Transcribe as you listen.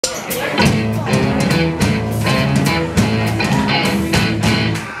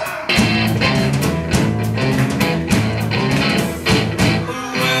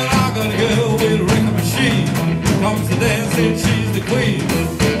Dancing, she's the queen.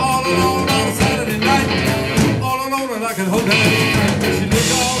 All alone on a Saturday night, all alone and I can hold her hand. She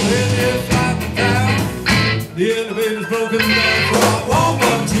lives all in this flat town. The elevator's broken down. So I 1,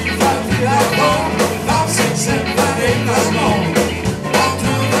 1, 2, 5, 3, 4, 5, 6, 7, 5, 8, 9 more. All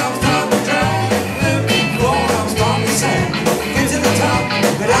 12, I'm starting to drag. 13, 4, I'm starting to sag. Get to the top,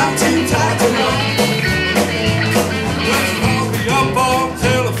 but I'm too tired to run. Just call me up on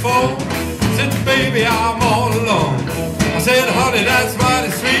telephone. Said, baby, I'm all alone. I said, honey, that's mighty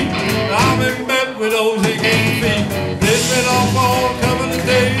sweet. I'm in bed with those aching feet. They've been off all a couple of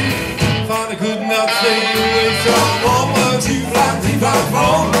days. Finally could not stay away. So I'm 1, 2, 5, 3, 5,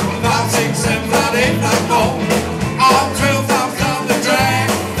 4, 5, 6, 7, 5, 8, 9 more. All 12, I'm starting to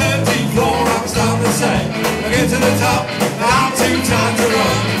drag. 13th floor, I'm starting to sag. I get to the top, I'm too tired to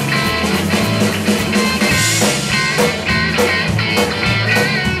run.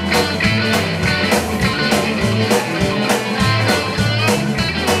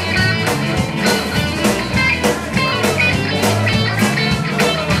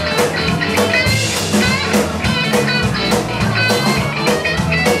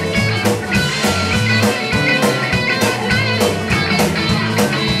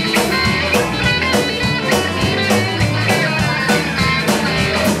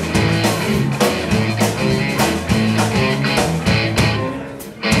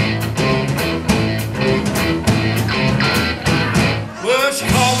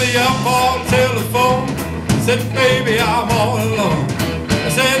 Up on telephone, said, baby, I'm all alone. I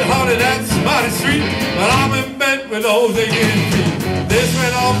said, honey, that's mighty sweet, but I'm in bed with those aching feet. This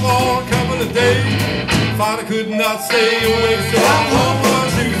went off for a couple of days. Finally could not stay awake. So I'm 1,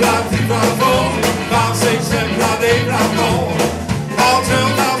 1, 2, 5, 3, 5, 4, 5, 6, 7, 5, 8, 9 more. All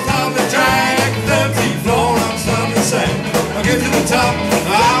 12, I'm starting to drag. 13th floor, I'm starting to sag. I get to the top,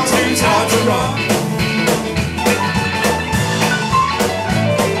 I'm too tired to run.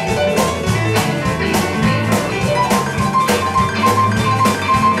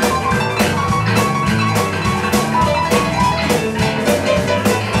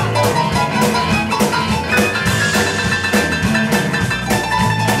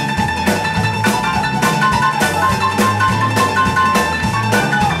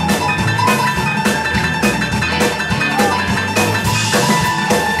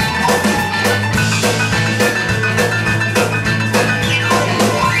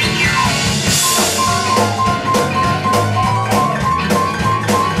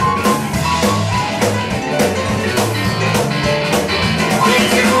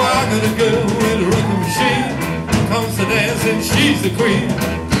 She's the queen.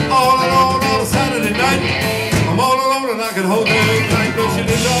 All alone on a Saturday night. I'm all alone and I can hold her tight, but she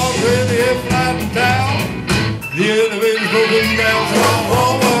lives all really a flat town. The elevator's broken down. So I'm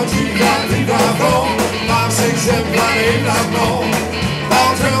 1, 2, 5, 3, 5, 4, 5, 6, 7, 5, 8, 9 more.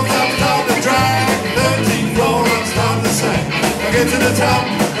 All 12, I'm starting to drag. 13th floor, I'm starting to sag. I get to the top,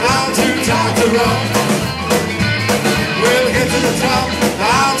 I'm too tired to run. Well, I get to the top,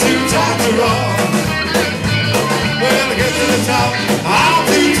 I'm too tired to run. Well, I get to the top, I'm